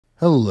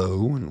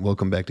Hello, and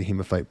welcome back to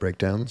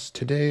HEMAFightBreakdowns.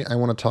 Today I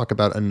want to talk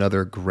about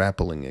another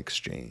grappling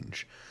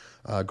exchange.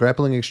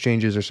 Grappling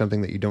exchanges are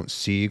something that you don't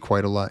see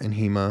quite a lot in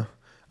HEMA,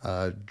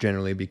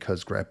 generally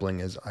because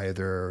grappling is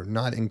either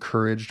not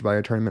encouraged by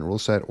a tournament rule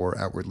set or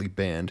outwardly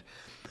banned.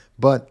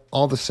 But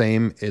all the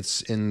same,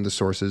 it's in the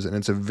sources, and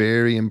it's a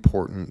very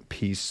important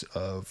piece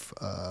of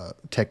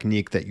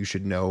technique that you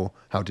should know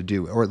how to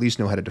do, or at least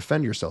know how to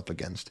defend yourself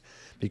against.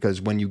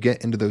 Because when you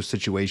get into those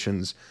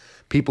situations,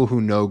 people who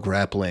know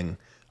grappling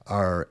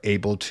are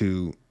able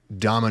to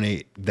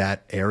dominate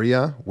that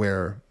area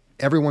where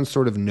everyone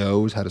sort of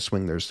knows how to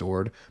swing their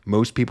sword.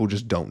 Most people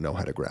just don't know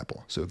how to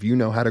grapple. So if you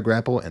know how to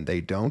grapple and they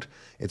don't,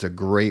 it's a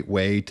great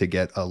way to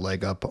get a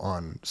leg up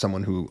on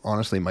someone who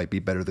honestly might be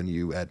better than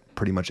you at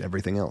pretty much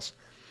everything else.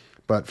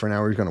 But for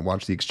now, we're going to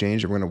watch the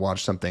exchange, and we're going to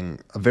watch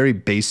a very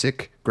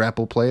basic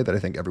grapple play that I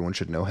think everyone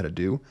should know how to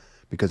do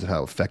because of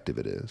how effective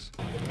it is.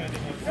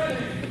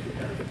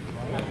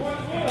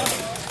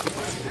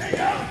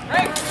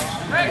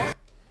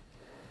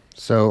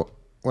 So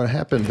what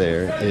happened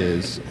there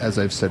is, as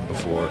I've said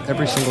before,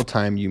 every single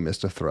time you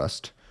missed a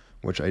thrust,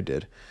 which I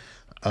did,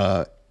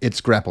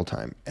 it's grapple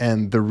time.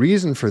 And the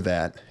reason for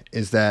that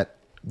is that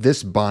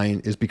this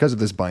bind is because of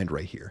this bind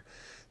right here.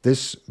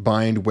 This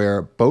bind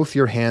where both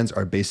your hands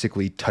are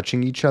basically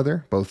touching each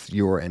other, both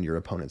your and your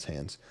opponent's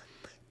hands.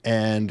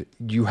 And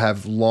you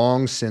have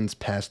long since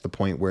passed the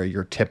point where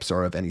your tips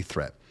are of any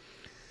threat.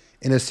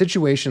 In a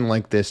situation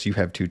like this, you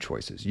have two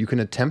choices. You can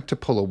attempt to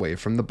pull away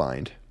from the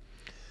bind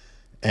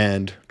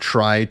and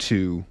try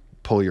to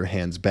pull your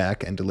hands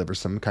back and deliver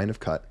some kind of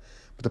cut.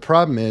 But the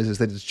problem is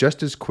that it's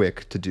just as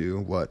quick to do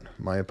what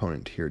my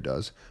opponent here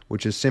does,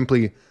 which is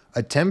simply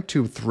attempt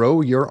to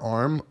throw your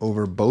arm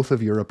over both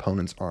of your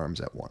opponent's arms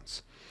at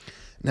once.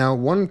 Now,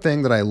 one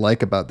thing that I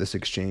like about this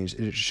exchange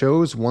is it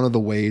shows one of the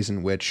ways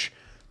in which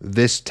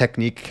this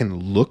technique can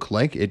look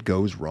like it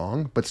goes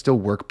wrong, but still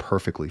work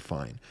perfectly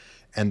fine.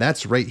 And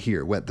that's right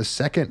here. The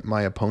second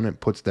my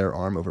opponent puts their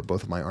arm over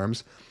both of my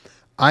arms,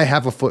 I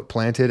have a foot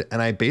planted,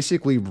 and I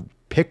basically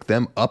pick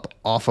them up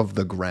off of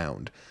the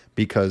ground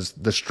because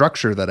the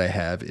structure that I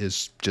have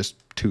is just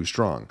too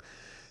strong.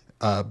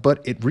 But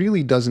it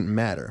really doesn't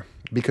matter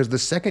because the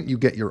second you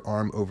get your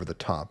arm over the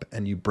top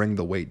and you bring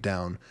the weight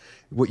down,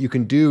 what you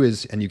can do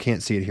is, and you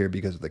can't see it here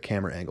because of the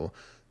camera angle,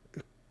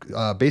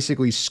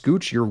 basically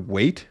scooch your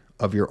weight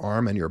of your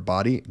arm and your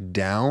body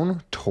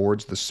down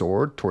towards the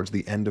sword, towards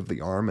the end of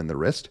the arm and the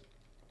wrist.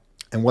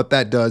 And what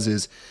that does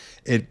is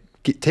it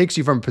takes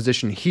you from a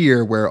position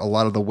here where a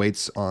lot of the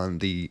weight's on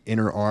the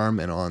inner arm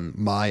and on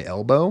my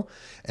elbow,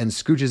 and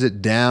scooches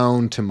it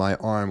down to my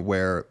arm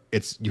where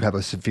you have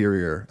a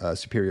superior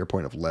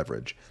point of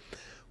leverage.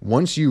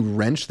 Once you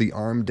wrench the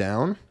arm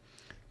down,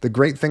 the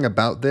great thing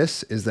about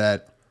this is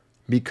that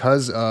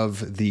because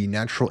of the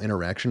natural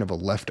interaction of a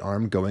left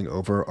arm going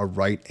over a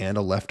right and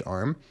a left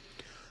arm,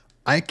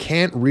 I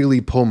can't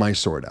really pull my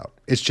sword out.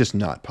 It's just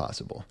not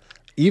possible.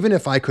 Even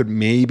if I could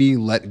maybe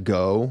let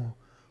go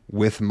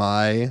with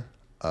my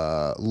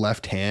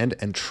left hand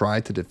and try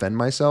to defend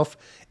myself,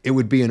 it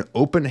would be an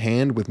open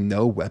hand with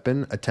no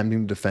weapon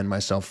attempting to defend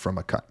myself from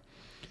a cut.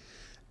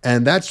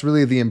 And that's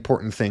really the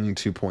important thing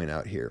to point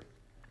out here.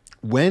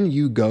 When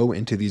you go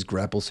into these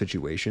grapple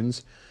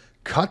situations,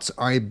 cuts,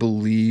 I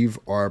believe,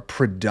 are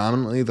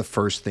predominantly the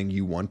first thing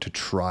you want to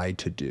try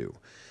to do.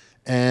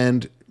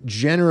 And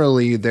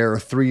generally, there are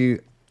three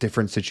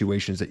different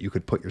situations that you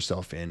could put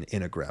yourself in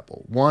a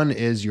grapple. One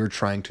is you're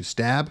trying to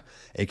stab,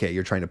 aka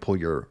you're trying to pull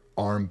your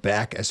arm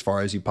back as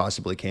far as you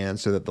possibly can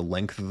so that the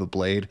length of the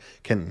blade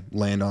can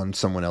land on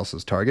someone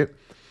else's target.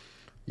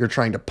 You're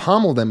trying to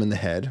pommel them in the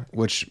head,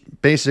 which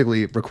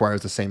basically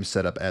requires the same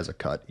setup as a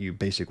cut. You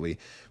basically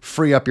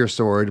free up your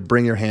sword,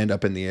 bring your hand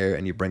up in the air,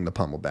 and you bring the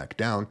pommel back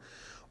down.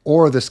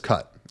 Or this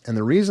cut. And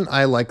the reason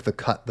I like the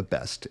cut the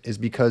best is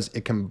because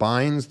it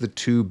combines the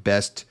two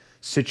best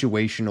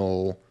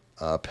situational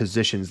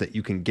positions that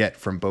you can get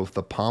from both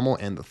the pommel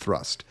and the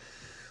thrust.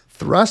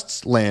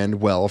 Thrusts land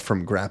well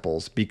from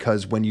grapples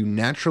because when you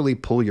naturally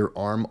pull your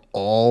arm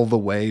all the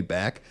way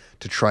back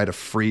to try to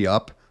free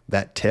up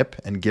that tip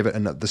and give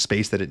it the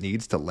space that it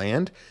needs to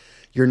land,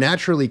 you're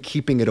naturally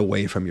keeping it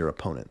away from your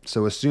opponent.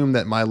 So assume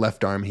that my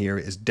left arm here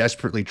is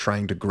desperately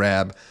trying to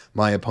grab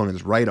my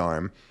opponent's right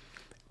arm.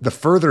 The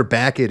further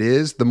back it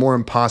is, the more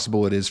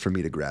impossible it is for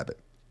me to grab it.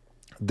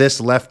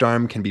 This left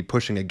arm can be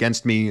pushing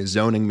against me,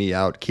 zoning me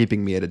out,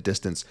 keeping me at a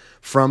distance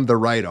from the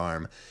right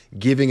arm,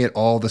 giving it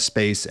all the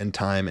space and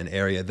time and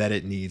area that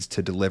it needs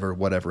to deliver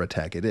whatever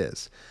attack it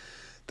is.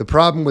 The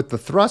problem with the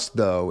thrust,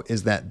 though,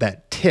 is that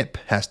that tip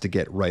has to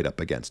get right up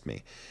against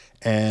me.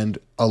 And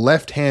a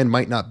left hand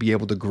might not be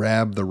able to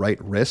grab the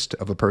right wrist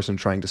of a person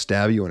trying to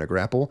stab you in a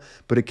grapple,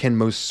 but it can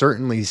most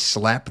certainly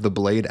slap the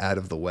blade out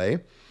of the way.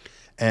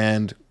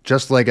 And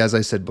just like as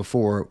I said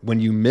before, when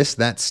you miss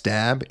that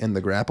stab in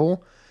the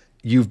grapple,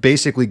 you've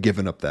basically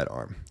given up that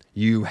arm.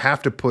 You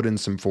have to put in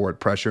some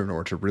forward pressure in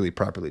order to really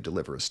properly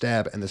deliver a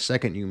stab. And the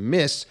second you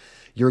miss,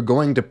 you're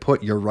going to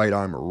put your right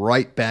arm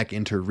right back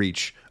into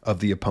reach of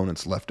the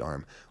opponent's left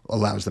arm.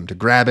 allows them to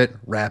grab it,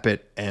 wrap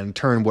it, and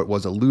turn what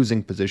was a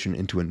losing position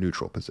into a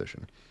neutral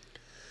position.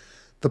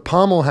 The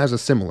pommel has a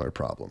similar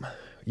problem.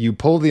 You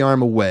pull the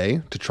arm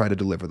away to try to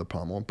deliver the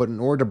pommel, but in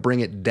order to bring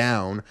it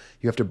down,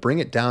 you have to bring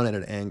it down at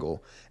an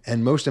angle.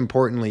 And most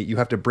importantly, you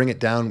have to bring it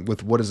down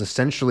with what is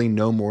essentially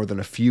no more than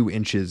a few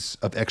inches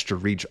of extra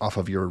reach off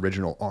of your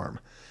original arm.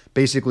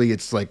 Basically,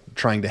 it's like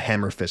trying to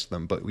hammer fist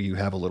them, but you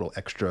have a little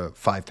extra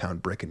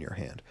 5-pound brick in your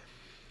hand.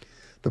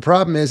 The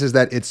problem is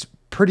that it's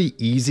pretty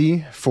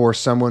easy for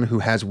someone who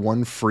has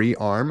one free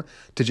arm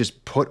to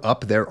just put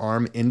up their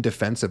arm in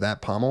defense of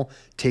that pommel,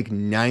 take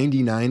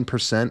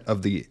 99%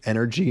 of the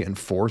energy and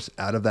force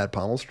out of that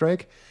pommel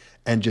strike,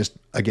 and just,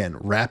 again,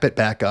 wrap it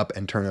back up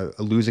and turn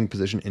a losing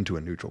position into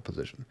a neutral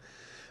position.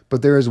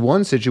 But there is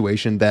one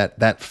situation that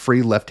that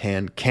free left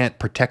hand can't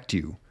protect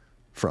you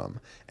from,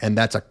 and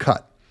that's a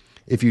cut.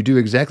 If you do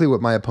exactly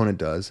what my opponent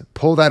does,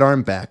 pull that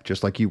arm back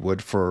just like you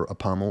would for a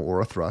pommel or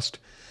a thrust,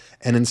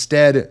 and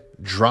instead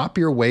drop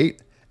your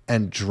weight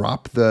and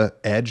drop the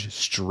edge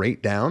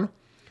straight down.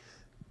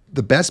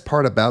 The best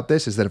part about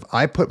this is that if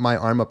I put my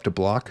arm up to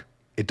block,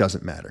 it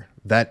doesn't matter.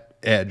 That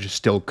edge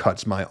still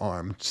cuts my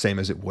arm, same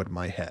as it would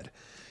my head.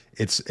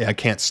 I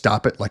can't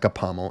stop it like a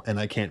pommel, and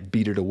I can't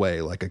beat it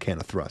away like I can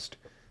a thrust.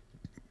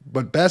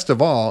 But best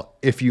of all,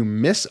 if you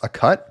miss a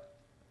cut,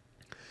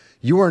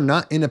 you are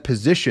not in a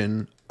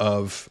position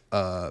of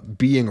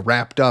being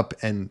wrapped up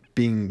and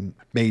being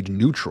made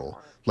neutral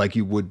like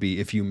you would be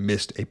if you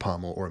missed a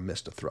pommel or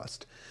missed a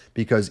thrust.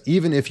 Because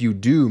even if you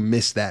do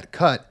miss that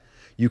cut,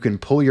 you can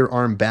pull your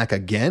arm back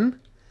again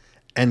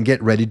and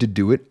get ready to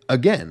do it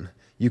again.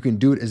 You can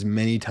do it as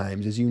many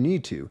times as you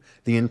need to.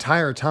 The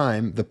entire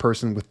time, the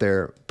person with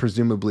their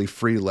presumably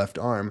free left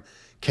arm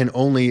can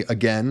only,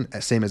 again,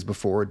 same as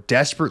before,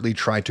 desperately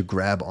try to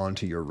grab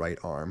onto your right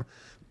arm.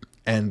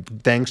 And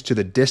thanks to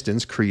the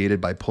distance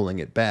created by pulling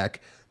it back,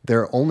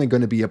 they're only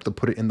going to be able to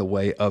put it in the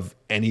way of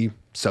any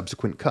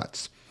subsequent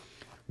cuts.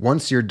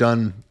 Once you're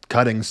done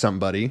cutting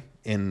somebody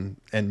and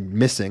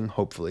missing,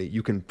 hopefully,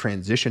 you can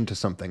transition to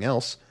something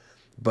else.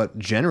 But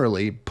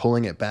generally,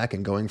 pulling it back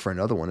and going for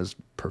another one is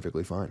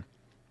perfectly fine.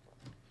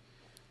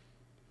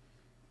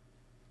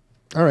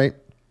 All right,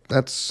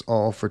 that's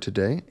all for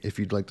today. If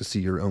you'd like to see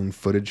your own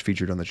footage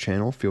featured on the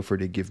channel, feel free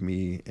to give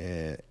me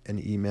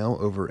an email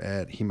over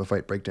at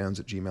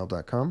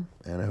HEMAFightBreakdowns@gmail.com,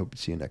 and I hope to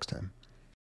see you next time.